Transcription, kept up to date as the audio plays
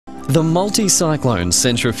The Multicyclone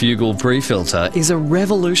centrifugal pre-filter is a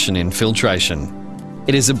revolution in filtration.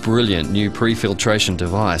 It is a brilliant new pre-filtration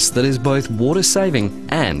device that is both water-saving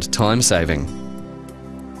and time-saving.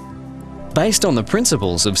 Based on the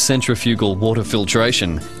principles of centrifugal water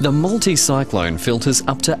filtration, the Multicyclone filters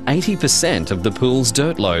up to 80% of the pool's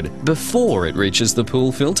dirt load before it reaches the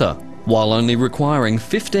pool filter, while only requiring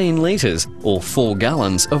 15 litres or 4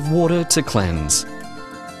 gallons of water to cleanse.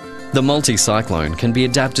 The Multicyclone can be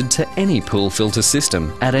adapted to any pool filter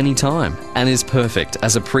system at any time and is perfect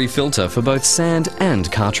as a pre-filter for both sand and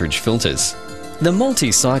cartridge filters. The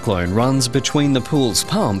Multicyclone runs between the pool's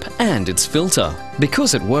pump and its filter.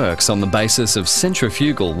 Because it works on the basis of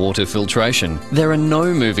centrifugal water filtration, there are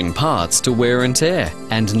no moving parts to wear and tear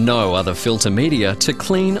and no other filter media to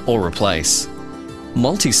clean or replace.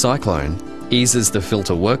 Multicyclone eases the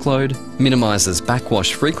filter workload, minimises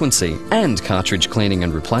backwash frequency and cartridge cleaning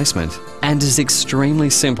and replacement, and is extremely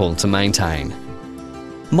simple to maintain.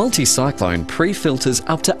 Multicyclone pre-filters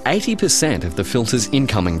up to 80% of the filter's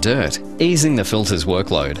incoming dirt, easing the filter's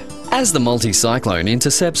workload. As the Multicyclone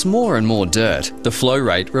intercepts more and more dirt, the flow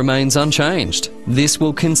rate remains unchanged. This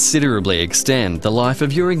will considerably extend the life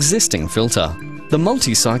of your existing filter. The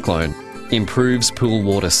Multicyclone improves pool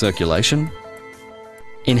water circulation,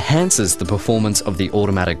 enhances the performance of the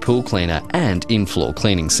automatic pool cleaner and in-floor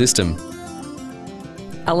cleaning system,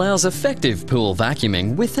 allows effective pool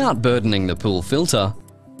vacuuming without burdening the pool filter,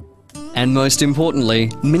 and most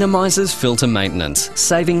importantly, minimises filter maintenance,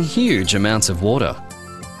 saving huge amounts of water.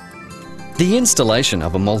 The installation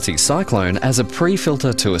of a Multicyclone as a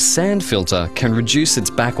pre-filter to a sand filter can reduce its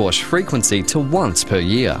backwash frequency to once per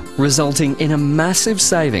year, resulting in a massive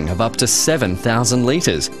saving of up to 7,000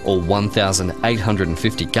 litres or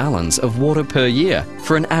 1,850 gallons of water per year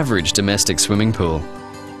for an average domestic swimming pool.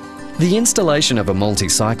 The installation of a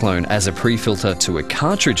Multicyclone as a pre-filter to a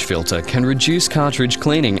cartridge filter can reduce cartridge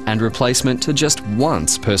cleaning and replacement to just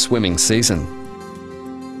once per swimming season.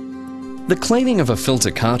 The cleaning of a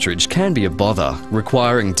filter cartridge can be a bother,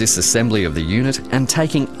 requiring disassembly of the unit and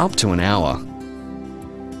taking up to an hour.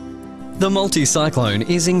 The Multicyclone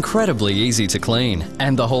is incredibly easy to clean,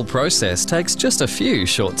 and the whole process takes just a few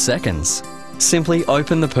short seconds. Simply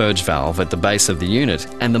open the purge valve at the base of the unit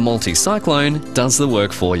and the Multicyclone does the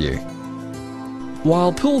work for you.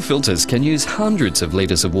 While pool filters can use hundreds of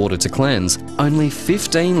litres of water to cleanse, only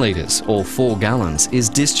 15 litres or 4 gallons is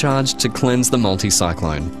discharged to cleanse the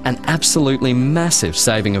Multicyclone, an absolutely massive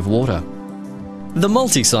saving of water. The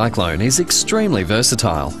Multicyclone is extremely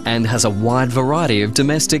versatile and has a wide variety of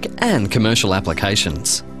domestic and commercial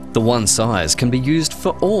applications. The one size can be used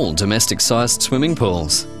for all domestic-sized swimming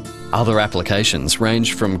pools. Other applications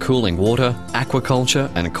range from cooling water, aquaculture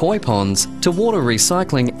and koi ponds to water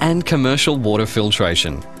recycling and commercial water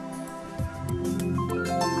filtration.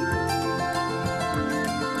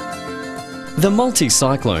 The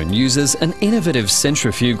Multicyclone uses an innovative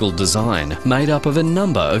centrifugal design made up of a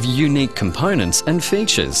number of unique components and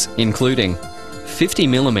features, including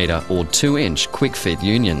 50mm or 2-inch quick-fit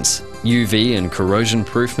unions, UV and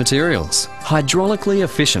corrosion-proof materials, hydraulically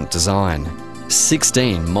efficient design,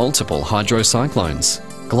 16 multiple hydrocyclones,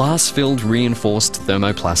 glass-filled reinforced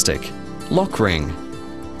thermoplastic, lock ring,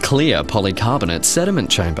 clear polycarbonate sediment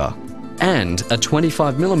chamber, and a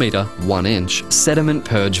 25mm 1-inch sediment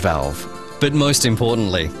purge valve. But most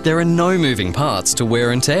importantly, there are no moving parts to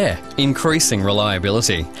wear and tear, increasing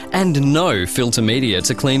reliability, and no filter media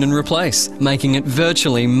to clean and replace, making it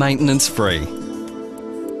virtually maintenance-free.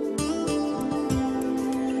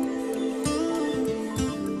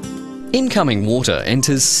 Incoming water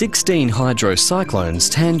enters 16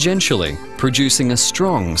 hydrocyclones tangentially, producing a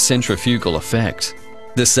strong centrifugal effect.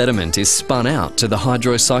 The sediment is spun out to the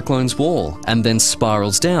hydrocyclone's wall and then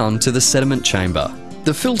spirals down to the sediment chamber.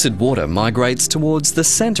 The filtered water migrates towards the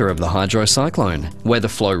centre of the hydrocyclone, where the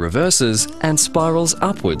flow reverses and spirals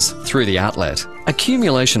upwards through the outlet.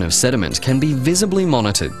 Accumulation of sediment can be visibly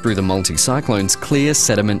monitored through the Multicyclone's clear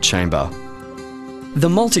sediment chamber. The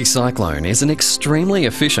Multicyclone is an extremely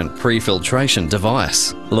efficient pre-filtration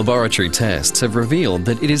device. Laboratory tests have revealed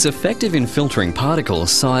that it is effective in filtering particles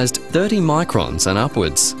sized 30 microns and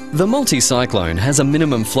upwards. The Multicyclone has a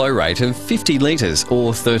minimum flow rate of 50 litres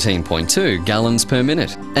or 13.2 gallons per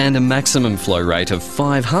minute and a maximum flow rate of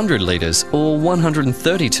 500 litres or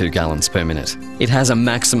 132 gallons per minute. It has a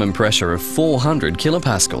maximum pressure of 400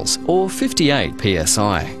 kilopascals or 58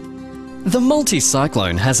 psi. The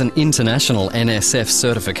Multicyclone has an international NSF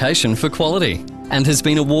certification for quality and has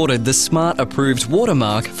been awarded the Smart Approved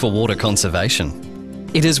Watermark for water conservation.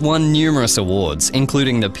 It has won numerous awards,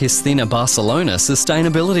 including the Piscina Barcelona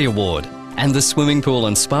Sustainability Award, and the Swimming Pool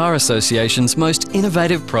and Spa Association's Most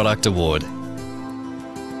Innovative Product Award.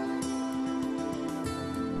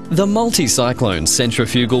 The Multicyclone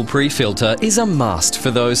centrifugal pre-filter is a must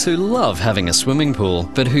for those who love having a swimming pool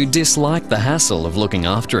but who dislike the hassle of looking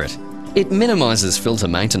after it. It minimises filter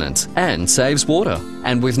maintenance and saves water,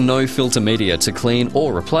 and with no filter media to clean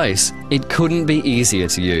or replace, it couldn't be easier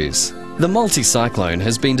to use. The Multicyclone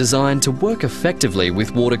has been designed to work effectively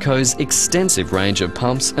with Waterco's extensive range of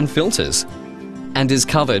pumps and filters and is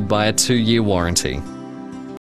covered by a 2-year warranty.